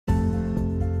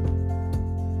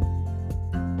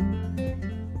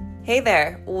Hey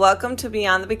there, welcome to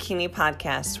Beyond the Bikini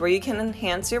podcast, where you can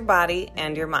enhance your body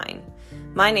and your mind.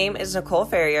 My name is Nicole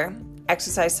Ferrier,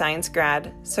 exercise science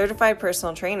grad, certified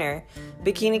personal trainer,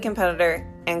 bikini competitor,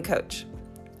 and coach.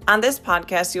 On this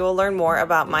podcast, you will learn more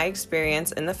about my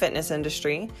experience in the fitness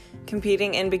industry,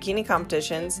 competing in bikini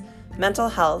competitions, mental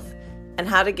health, and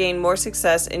how to gain more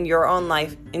success in your own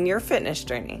life in your fitness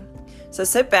journey. So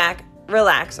sit back,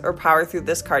 relax, or power through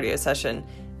this cardio session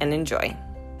and enjoy.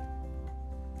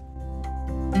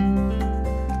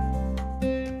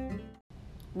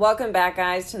 Welcome back,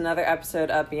 guys, to another episode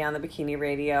of Beyond the Bikini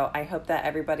Radio. I hope that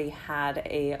everybody had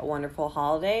a wonderful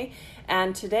holiday.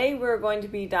 And today we're going to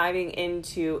be diving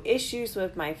into issues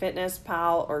with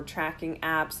MyFitnessPal or tracking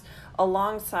apps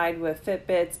alongside with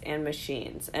Fitbits and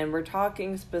machines. And we're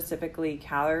talking specifically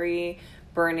calorie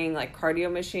burning, like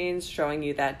cardio machines, showing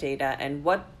you that data and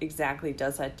what exactly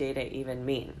does that data even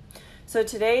mean. So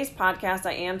today's podcast,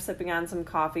 I am sipping on some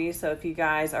coffee. So if you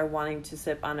guys are wanting to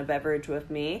sip on a beverage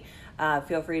with me,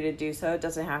 feel free to do so. It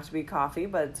doesn't have to be coffee,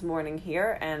 but it's morning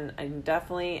here, and I'm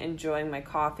definitely enjoying my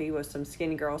coffee with some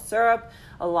Skinny Girl syrup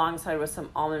alongside with some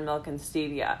almond milk and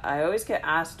stevia. I always get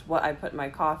asked what I put in my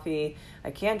coffee.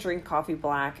 I can't drink coffee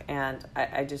black, and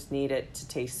I just need it to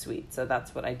taste sweet. So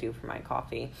that's what I do for my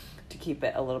coffee to keep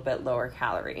it a little bit lower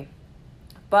calorie.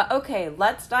 But okay,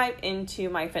 let's dive into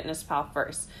MyFitnessPal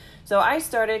first. So I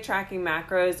started tracking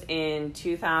macros in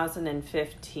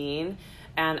 2015,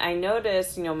 and I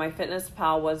noticed,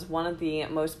 MyFitnessPal was one of the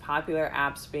most popular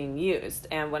apps being used.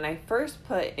 And when I first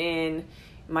put in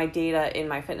my data in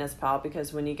MyFitnessPal,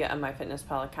 because when you get a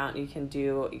MyFitnessPal account, you can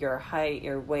do your height,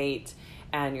 your weight,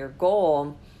 and your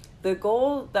goal. The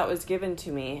goal that was given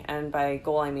to me, and by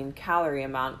goal I mean calorie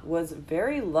amount, was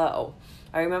very low.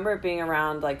 I remember it being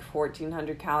around like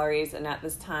 1,400 calories, and at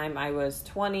this time I was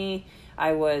 20.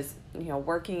 I was,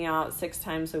 working out 6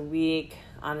 times a week,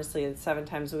 honestly 7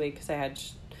 times a week, because I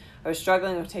was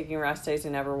struggling with taking rest days I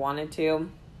never wanted to.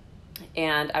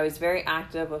 And I was very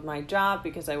active with my job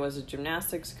because I was a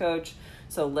gymnastics coach,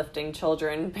 so lifting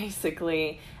children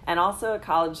basically, and also a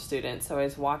college student, so I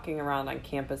was walking around on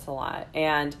campus a lot.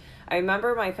 And I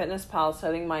remember MyFitnessPal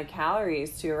setting my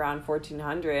calories to around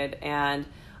 1,400, and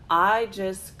I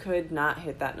just could not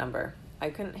hit that number. I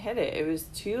couldn't hit it. It was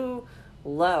too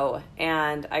low,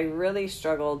 and I really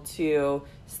struggled to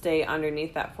stay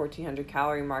underneath that 1,400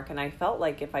 calorie mark, and I felt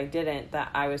like if I didn't,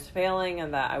 that I was failing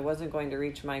and that I wasn't going to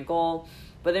reach my goal.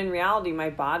 But in reality,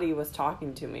 my body was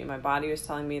talking to me. My body was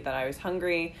telling me that I was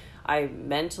hungry. I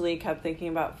mentally kept thinking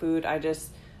about food. I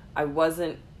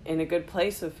wasn't in a good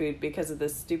place with food because of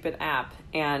this stupid app,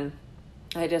 and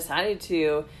I decided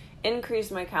to increase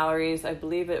my calories. I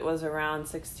believe it was around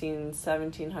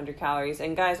 1,700 calories.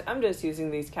 And guys, I'm just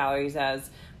using these calories as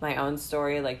my own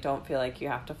story. Like, don't feel like you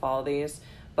have to follow these.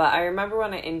 But I remember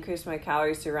when I increased my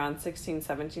calories to around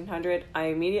 1,700, I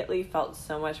immediately felt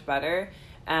so much better,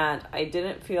 and I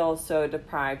didn't feel so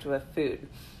deprived with food.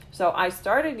 So I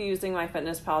started using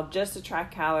MyFitnessPal just to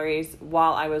track calories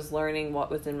while I was learning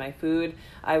what was in my food.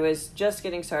 I was just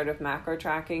getting started with macro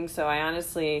tracking, so I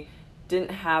honestly didn't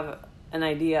have an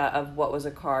idea of what was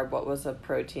a carb, what was a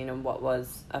protein, and what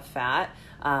was a fat.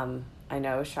 I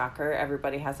know, shocker,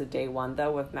 everybody has a day one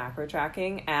though with macro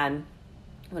tracking. And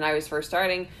when I was first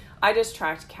starting, I just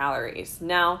tracked calories.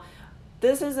 Now,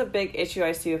 this is a big issue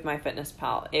I see with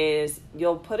MyFitnessPal is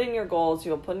you'll put in your goals,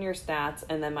 you'll put in your stats,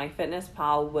 and then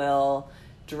MyFitnessPal will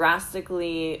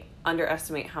drastically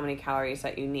underestimate how many calories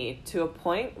that you need, to a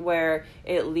point where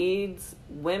it leaves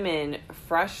women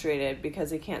frustrated because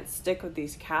they can't stick with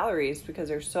these calories because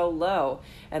they're so low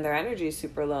and their energy is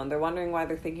super low, and they're wondering why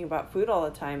they're thinking about food all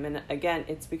the time. And again,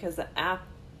 it's because the app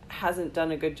hasn't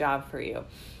done a good job for you.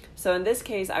 So in this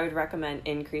case, I would recommend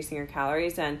increasing your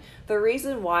calories. And the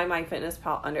reason why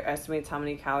MyFitnessPal underestimates how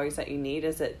many calories that you need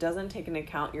is it doesn't take into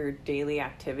account your daily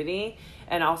activity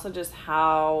and also just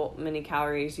how many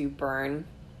calories you burn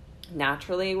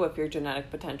naturally with your genetic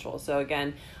potential. So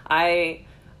again, I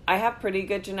have pretty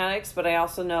good genetics, but I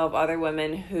also know of other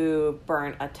women who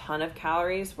burn a ton of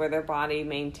calories where their body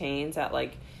maintains at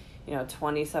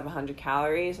 2,700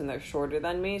 calories, and they're shorter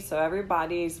than me. So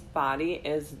everybody's body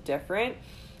is different.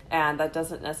 And that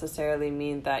doesn't necessarily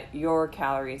mean that your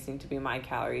calories need to be my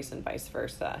calories and vice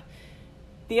versa.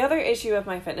 The other issue of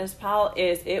MyFitnessPal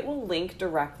is it will link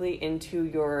directly into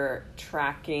your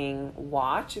tracking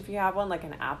watch if you have one, like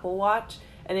an Apple Watch,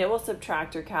 and it will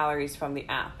subtract your calories from the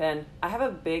app. And I have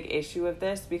a big issue with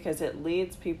this because it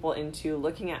leads people into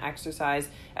looking at exercise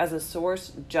as a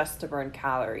source just to burn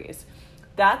calories.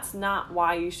 that's not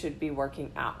why you should be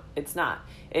working out. It's not.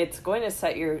 It's going to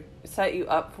set you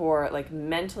up for like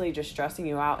mentally just stressing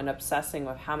you out and obsessing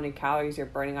with how many calories you're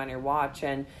burning on your watch,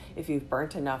 and if you've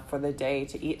burnt enough for the day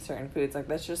to eat certain foods. Like,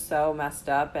 that's just so messed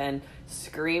up and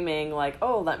screaming like,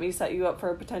 oh, let me set you up for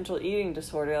a potential eating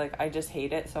disorder. Like, I just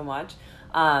hate it so much.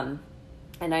 And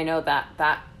I know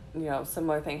that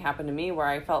similar thing happened to me where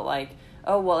I felt like,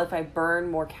 oh, well, if I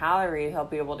burn more calories, I'll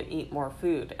be able to eat more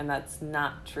food. And that's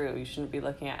not true. You shouldn't be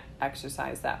looking at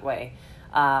exercise that way.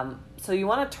 So you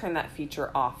want to turn that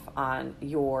feature off on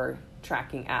your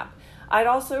tracking app. I'd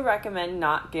also recommend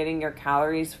not getting your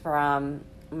calories from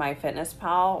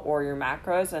MyFitnessPal or your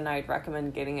macros, and I'd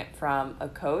recommend getting it from a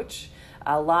coach.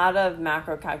 A lot of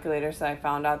macro calculators that I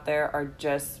found out there are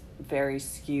just very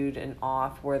skewed and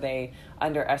off, where they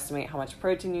underestimate how much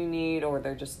protein you need, or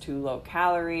they're just too low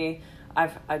calorie.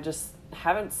 I just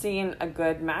haven't seen a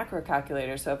good macro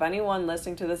calculator. So if anyone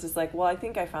listening to this is like, well, I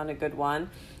think I found a good one,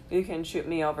 you can shoot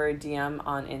me over a DM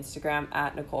on Instagram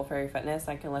at Nicole Ferry Fitness.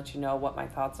 I can let you know what my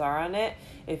thoughts are on it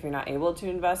if you're not able to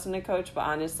invest in a coach. But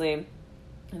honestly,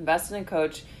 invest in a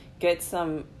coach, get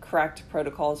some correct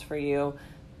protocols for you.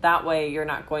 That way you're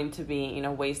not going to be,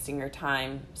 wasting your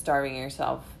time, starving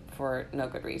yourself for no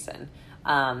good reason.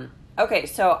 Okay,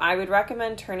 so I would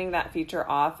recommend turning that feature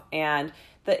off. And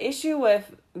the issue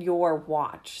with your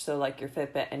watch, so like your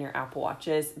Fitbit and your Apple Watch,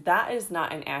 is that is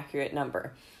not an accurate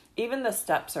number. Even the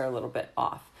steps are a little bit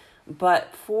off.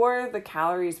 But for the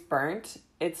calories burnt,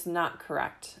 it's not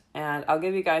correct. And I'll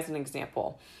give you guys an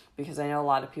example, because I know a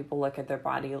lot of people look at their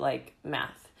body like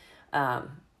math,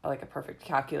 like a perfect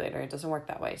calculator. It doesn't work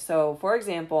that way. So for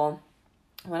example,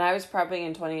 when I was prepping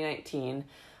in 2019,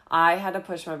 I had to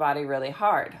push my body really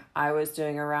hard. I was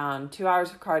doing around 2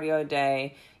 hours of cardio a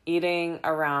day, eating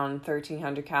around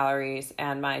 1,300 calories,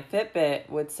 and my Fitbit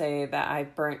would say that I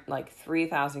burnt like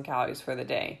 3,000 calories for the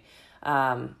day,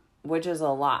 which is a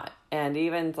lot. And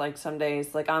even like some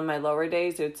days, like on my lower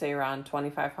days, it would say around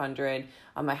 2,500.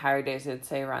 On my higher days, it would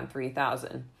say around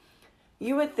 3,000.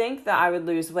 You would think that I would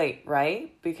lose weight,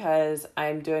 right? Because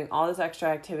I'm doing all this extra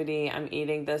activity, I'm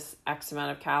eating this X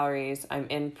amount of calories, I'm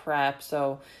in prep,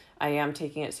 so I am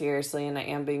taking it seriously and I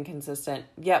am being consistent.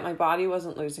 Yet my body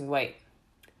wasn't losing weight.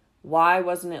 Why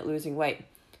wasn't it losing weight?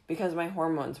 Because my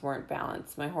hormones weren't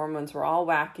balanced. My hormones were all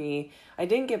wacky. I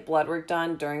didn't get blood work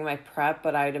done during my prep,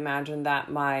 but I'd imagine that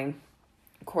my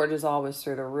cortisol was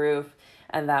through the roof,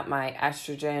 and that my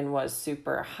estrogen was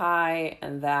super high,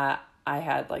 and that I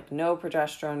had like no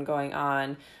progesterone going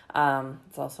on.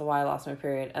 It's also why I lost my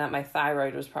period, and that my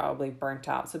thyroid was probably burnt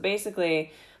out. So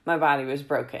basically, my body was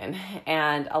broken.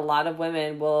 And a lot of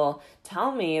women will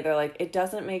tell me, they're like, it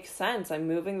doesn't make sense. I'm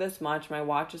moving this much. My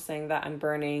watch is saying that I'm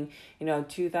burning,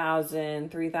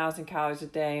 2,000, 3,000 calories a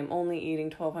day. I'm only eating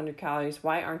 1,200 calories.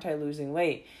 Why aren't I losing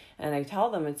weight? And I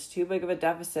tell them it's too big of a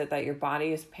deficit, that your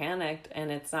body is panicked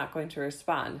and it's not going to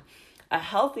respond. A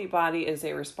healthy body is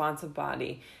a responsive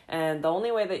body. And the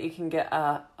only way that you can get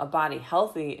a body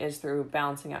healthy is through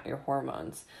balancing out your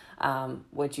hormones,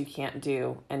 which you can't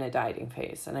do in a dieting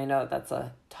phase. And I know that's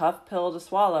a tough pill to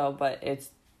swallow, but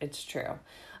it's true.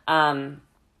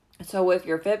 So with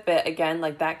your Fitbit, again,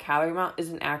 like that calorie amount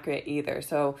isn't accurate either.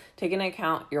 So take into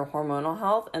account your hormonal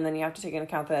health, and then you have to take into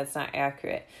account that it's not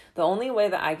accurate. The only way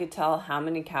that I could tell how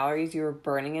many calories you were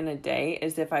burning in a day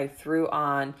is if I threw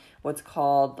on what's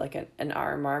called like an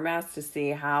RMR mask to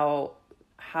see how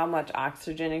much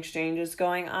oxygen exchange is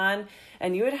going on.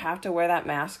 And you would have to wear that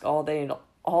mask all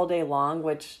day long,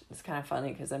 which is kind of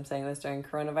funny because I'm saying this during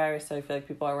coronavirus, so I feel like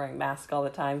people are wearing masks all the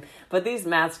time. But these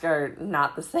masks are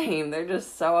not the same. They're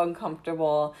just so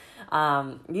uncomfortable.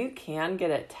 You can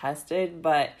get it tested,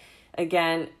 but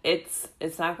again, it's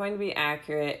not going to be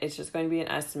accurate. It's just going to be an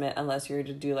estimate unless you're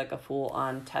to do like a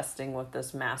full-on testing with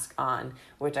this mask on,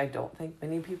 which I don't think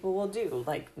many people will do.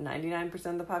 Like 99%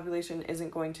 of the population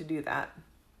isn't going to do that.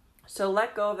 So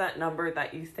let go of that number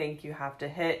that you think you have to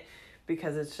hit,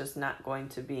 because it's just not going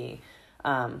to be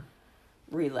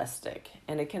realistic.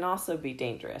 And it can also be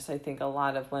dangerous. I think a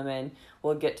lot of women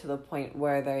will get to the point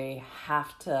where they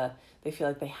feel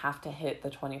like they have to hit the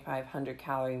 2,500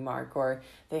 calorie mark, or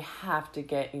they have to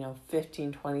get,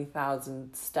 15,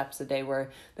 20,000 steps a day, where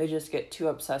they just get too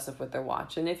obsessive with their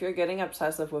watch. And if you're getting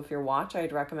obsessive with your watch,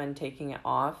 I'd recommend taking it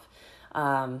off.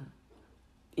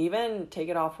 Even take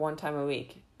it off one time a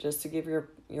week, just to give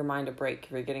your mind a break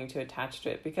if you're getting too attached to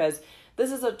it, because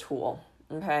this is a tool,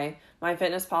 okay?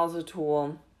 MyFitnessPal is a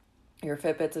tool, your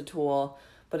Fitbit's a tool,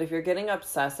 but if you're getting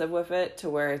obsessive with it to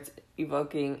where it's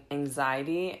evoking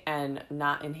anxiety and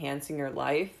not enhancing your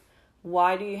life,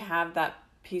 why do you have that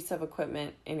piece of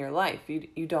equipment in your life?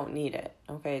 You don't need it,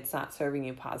 okay? It's not serving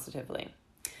you positively.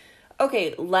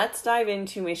 Okay, let's dive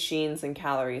into machines and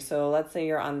calories. So let's say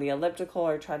you're on the elliptical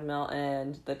or treadmill,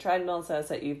 and the treadmill says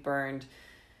that you've burned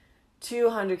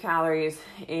 200 calories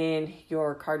in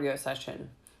your cardio session.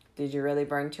 Did you really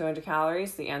burn 200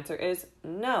 calories? The answer is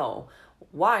no.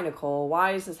 Why, Nicole?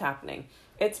 Why is this happening?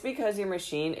 It's because your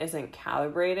machine isn't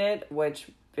calibrated,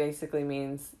 which basically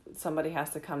means somebody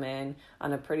has to come in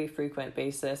on a pretty frequent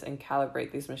basis and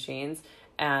calibrate these machines.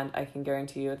 And I can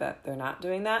guarantee you that they're not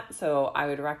doing that. So I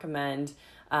would recommend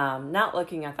not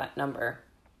looking at that number.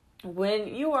 When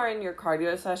you are in your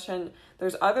cardio session,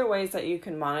 there's other ways that you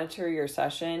can monitor your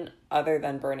session other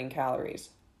than burning calories.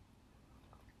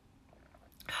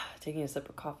 Taking a sip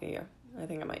of coffee here. I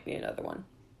think I might need another one.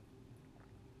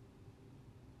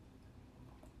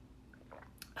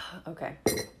 Okay.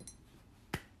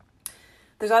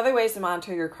 There's other ways to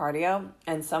monitor your cardio,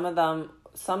 and some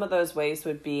of those ways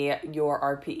would be your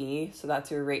RPE, so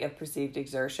that's your rate of perceived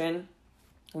exertion.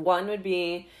 One would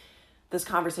be this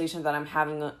conversation that I'm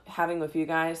having with you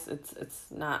guys. It's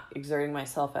not exerting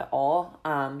myself at all.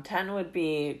 10 would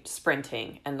be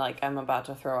sprinting, and like I'm about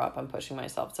to throw up. I'm pushing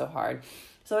myself so hard.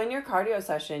 So in your cardio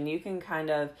session, you can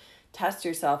kind of test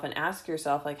yourself and ask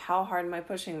yourself, like, how hard am I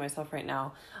pushing myself right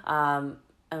now?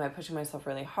 Am I pushing myself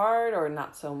really hard or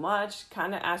not so much?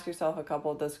 Kind of ask yourself a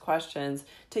couple of those questions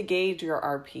to gauge your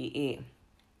RPE.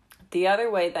 The other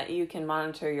way that you can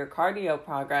monitor your cardio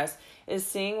progress is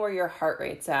seeing where your heart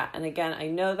rate's at. And again, I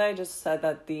know that I just said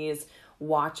that these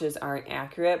watches aren't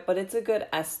accurate, but it's a good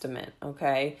estimate,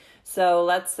 okay? So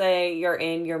let's say you're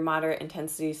in your moderate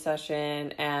intensity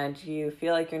session and you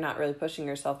feel like you're not really pushing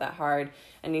yourself that hard,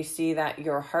 and you see that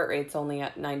your heart rate's only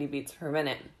at 90 beats per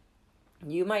minute.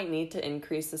 You might need to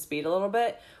increase the speed a little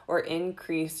bit or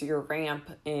increase your ramp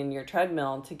in your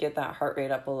treadmill to get that heart rate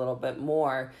up a little bit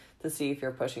more to see if you're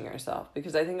pushing yourself.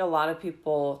 Because I think a lot of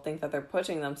people think that they're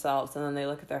pushing themselves and then they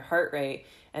look at their heart rate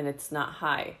and it's not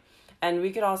high. And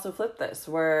we could also flip this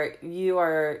where you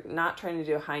are not trying to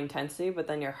do high intensity, but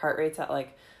then your heart rate's at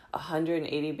like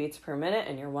 180 beats per minute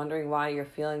and you're wondering why you're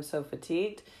feeling so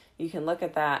fatigued. You can look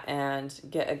at that and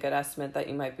get a good estimate that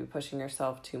you might be pushing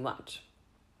yourself too much.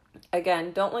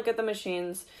 Again, don't look at the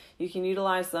machines. You can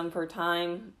utilize them for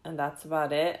time, and that's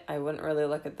about it. I wouldn't really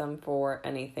look at them for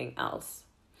anything else.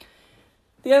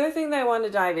 The other thing that I want to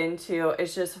dive into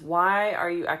is just, why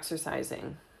are you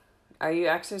exercising? Are you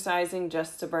exercising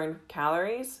just to burn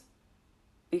calories?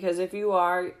 Because if you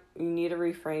are, you need to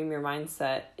reframe your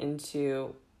mindset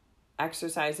into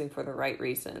exercising for the right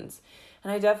reasons.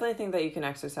 And I definitely think that you can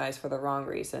exercise for the wrong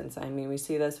reasons. I mean, we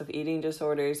see this with eating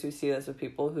disorders. We see this with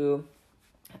people who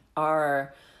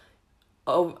are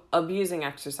abusing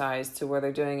exercise to where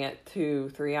they're doing it 2,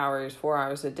 3 hours, 4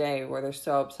 hours a day, where they're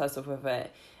so obsessive with it.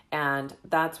 And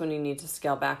that's when you need to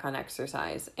scale back on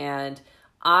exercise. And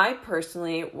I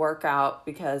personally work out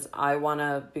because I want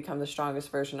to become the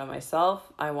strongest version of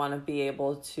myself. I want to be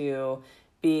able to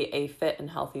be a fit and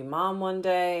healthy mom one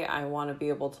day. I want to be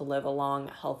able to live a long,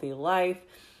 healthy life.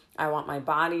 I want my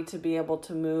body to be able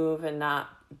to move and not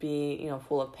be,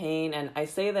 full of pain. And I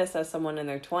say this as someone in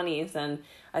their 20s, and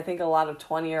I think a lot of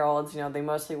 20-year-olds, they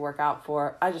mostly work out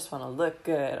for, I just want to look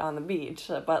good on the beach.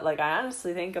 But I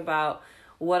honestly think about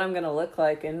what I'm going to look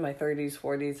like in my 30s,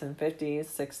 40s, and 50s,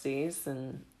 60s,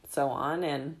 and so on.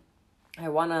 And I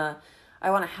want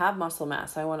to have muscle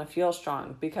mass. I want to feel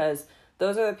strong, because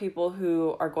those are the people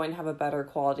who are going to have a better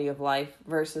quality of life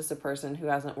versus the person who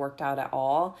hasn't worked out at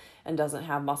all and doesn't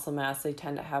have muscle mass. They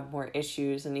tend to have more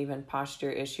issues and even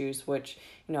posture issues, which,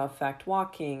 affect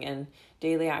walking and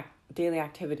daily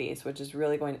activities, which is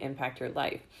really going to impact your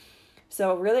life.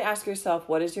 So really ask yourself,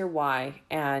 what is your why?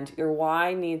 And your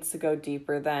why needs to go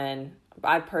deeper than,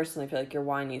 I personally feel like your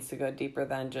why needs to go deeper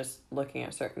than just looking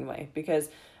a certain way, because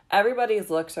everybody's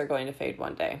looks are going to fade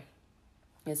one day.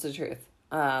 It's the truth.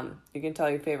 You can tell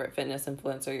your favorite fitness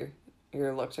influencer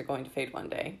your looks are going to fade one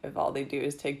day if all they do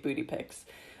is take booty pics.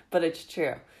 But it's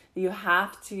true. You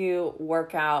have to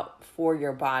work out for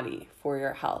your body, for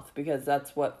your health, because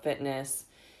that's what fitness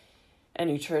and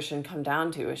nutrition come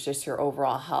down to. It's just your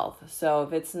overall health. So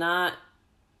if it's not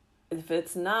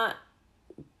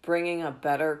bringing a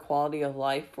better quality of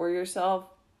life for yourself,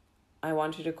 I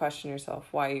want you to question yourself.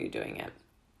 Why are you doing it?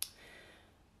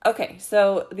 Okay,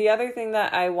 so the other thing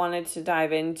that I wanted to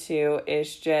dive into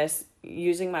is just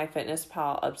using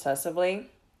MyFitnessPal obsessively.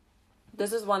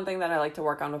 This is one thing that I like to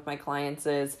work on with my clients,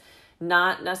 is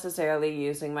not necessarily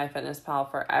using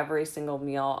MyFitnessPal for every single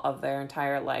meal of their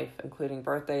entire life, including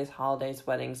birthdays, holidays,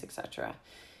 weddings, etc.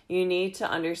 You need to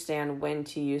understand when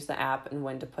to use the app and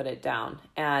when to put it down.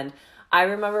 And I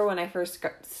remember when I first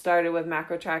started with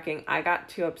macro tracking, I got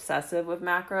too obsessive with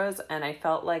macros, and I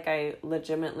felt like I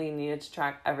legitimately needed to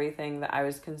track everything that I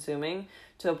was consuming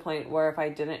to a point where if I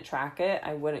didn't track it,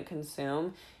 I wouldn't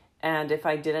consume. And if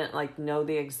I didn't like know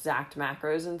the exact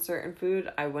macros in certain food,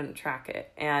 I wouldn't track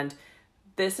it. And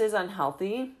this is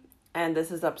unhealthy, and this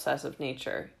is obsessive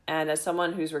nature. And as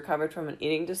someone who's recovered from an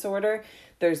eating disorder,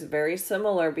 there's very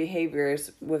similar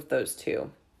behaviors with those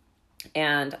two.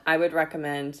 And I would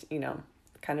recommend,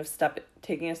 kind of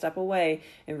taking a step away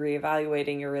and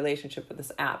reevaluating your relationship with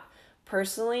this app.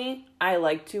 Personally, I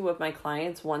like to, with my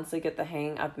clients, once they get the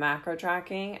hang of macro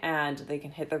tracking and they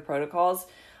can hit their protocols,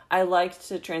 I like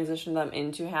to transition them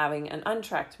into having an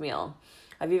untracked meal.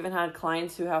 I've even had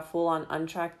clients who have full-on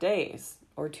untracked days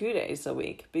or 2 days a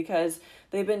week because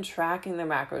they've been tracking their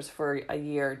macros for a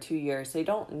year, 2 years. They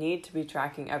don't need to be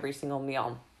tracking every single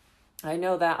meal. I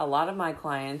know that a lot of my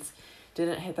clients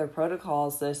didn't hit their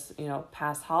protocols this,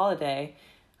 past holiday,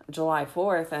 July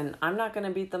 4th, and I'm not going to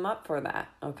beat them up for that,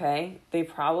 okay? They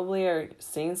probably are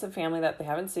seeing some family that they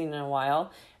haven't seen in a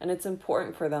while, and it's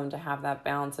important for them to have that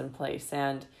balance in place,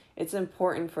 and it's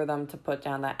important for them to put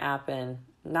down that app and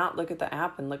not look at the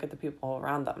app and look at the people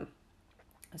around them.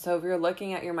 So if you're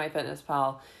looking at your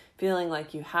MyFitnessPal, feeling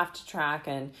like you have to track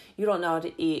and you don't know how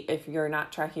to eat if you're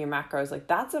not tracking your macros, like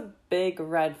that's a big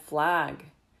red flag.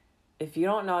 If you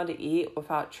don't know how to eat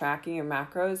without tracking your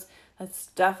macros, that's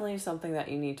definitely something that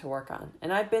you need to work on.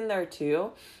 And I've been there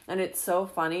too. And it's so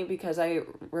funny because I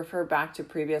refer back to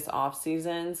previous off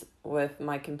seasons with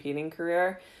my competing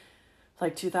career,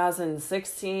 like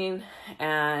 2016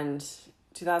 and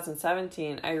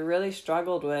 2017. I really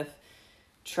struggled with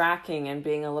tracking and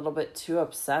being a little bit too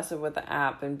obsessive with the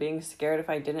app and being scared if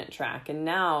I didn't track. And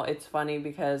now it's funny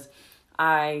because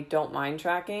I don't mind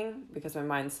tracking because my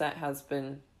mindset has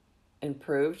been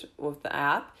improved with the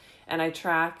app, and I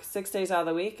track 6 days out of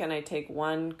the week, and I take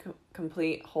one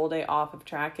complete whole day off of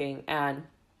tracking, and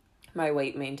my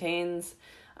weight maintains.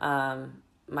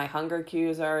 My hunger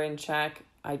cues are in check.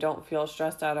 I don't feel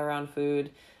stressed out around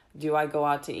food. Do I go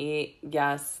out to eat?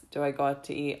 Yes. Do I go out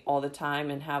to eat all the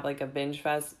time and have like a binge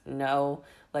fest? No.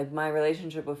 Like my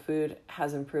relationship with food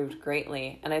has improved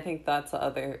greatly. And I think that's the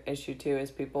other issue too, is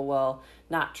people will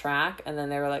not track. And then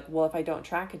they're like, well, if I don't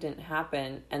track, it didn't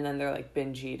happen. And then they're like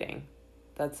binge eating.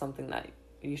 That's something that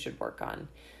you should work on.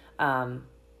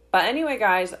 But anyway,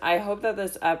 guys, I hope that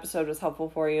this episode was helpful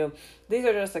for you. These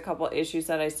are just a couple issues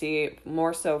that I see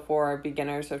more so for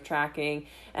beginners of tracking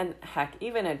and heck,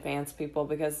 even advanced people,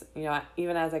 because,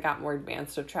 even as I got more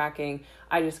advanced of tracking,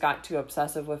 I just got too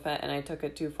obsessive with it and I took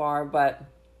it too far. But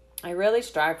I really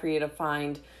strive for you to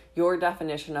find your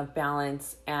definition of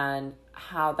balance and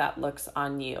how that looks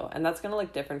on you. And that's going to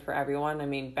look different for everyone. I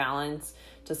mean, balance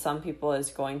to some people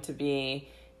is going to be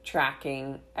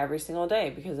tracking every single day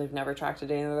because they've never tracked a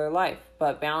day in their life.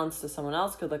 But balance to someone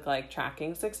else could look like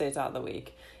tracking 6 days out of the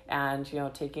week and,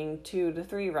 taking 2 to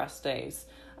 3 rest days.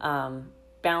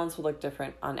 Balance will look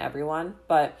different on everyone,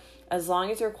 but as long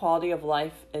as your quality of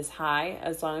life is high,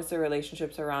 as long as the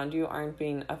relationships around you aren't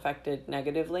being affected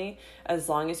negatively, as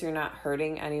long as you're not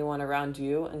hurting anyone around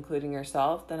you, including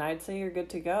yourself, then I'd say you're good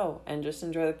to go and just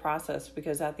enjoy the process,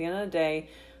 because at the end of the day,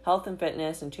 health and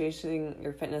fitness and chasing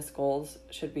your fitness goals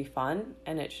should be fun,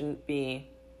 and it shouldn't be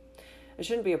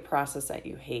a process that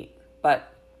you hate. But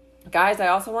guys, I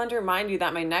also want to remind you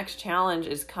that my next challenge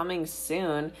is coming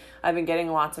soon. I've been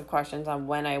getting lots of questions on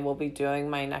when I will be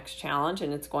doing my next challenge,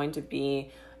 and it's going to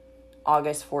be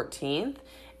August 14th.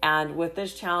 And with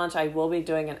this challenge, I will be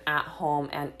doing an at-home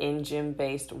and in-gym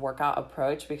based workout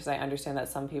approach because I understand that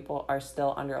some people are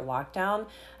still under lockdown,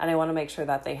 and I want to make sure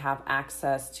that they have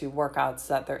access to workouts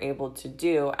that they're able to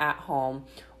do at home,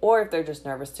 or if they're just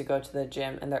nervous to go to the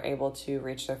gym and they're able to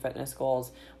reach their fitness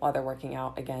goals while they're working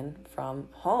out again from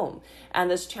home. And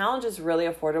this challenge is really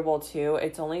affordable too.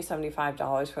 It's only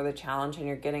 $75 for the challenge, and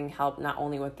you're getting help not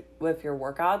only with your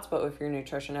workouts, but with your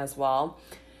nutrition as well.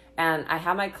 And I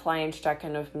have my clients check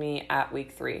in with me at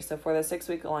week 3. So for the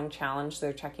 6-week-long challenge,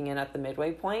 they're checking in at the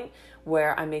midway point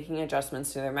where I'm making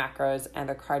adjustments to their macros and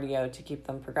their cardio to keep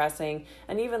them progressing,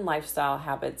 and even lifestyle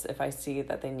habits if I see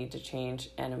that they need to change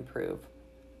and improve.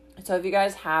 So if you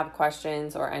guys have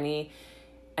questions or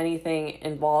anything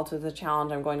involved with the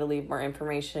challenge, I'm going to leave more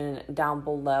information down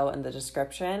below in the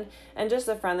description. And just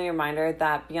a friendly reminder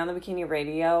that Beyond the Bikini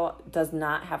Radio does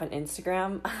not have an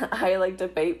Instagram. I like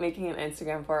debate making an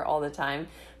Instagram for it all the time.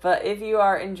 But if you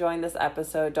are enjoying this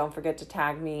episode, don't forget to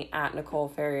tag me at Nicole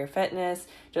Ferrier Fitness,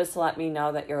 just to let me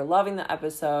know that you're loving the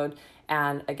episode.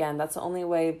 And again, that's the only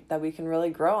way that we can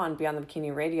really grow on Beyond the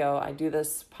Bikini Radio. I do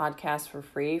this podcast for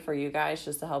free for you guys,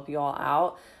 just to help you all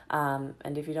out.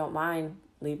 And if you don't mind,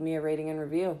 leave me a rating and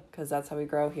review, because that's how we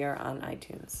grow here on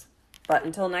iTunes. But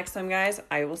until next time, guys,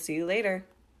 I will see you later.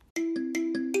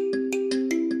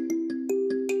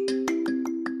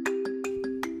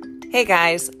 Hey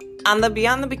guys, on the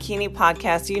Beyond the Bikini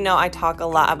podcast, you know I talk a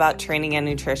lot about training and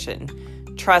nutrition.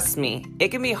 Trust me, it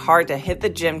can be hard to hit the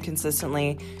gym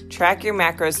consistently, track your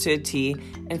macros to a T,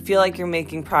 and feel like you're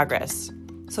making progress.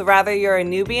 So whether you're a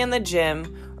newbie in the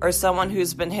gym or someone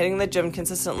who's been hitting the gym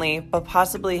consistently but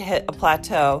possibly hit a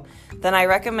plateau, then I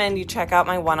recommend you check out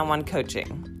my one-on-one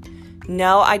coaching.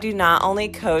 No, I do not only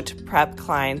coach prep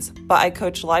clients, but I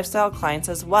coach lifestyle clients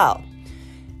as well.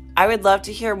 I would love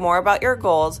to hear more about your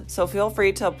goals, so feel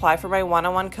free to apply for my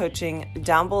one-on-one coaching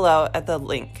down below at the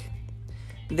link.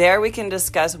 There we can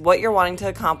discuss what you're wanting to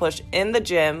accomplish in the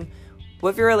gym,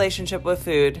 with your relationship with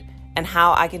food, and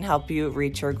how I can help you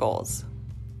reach your goals.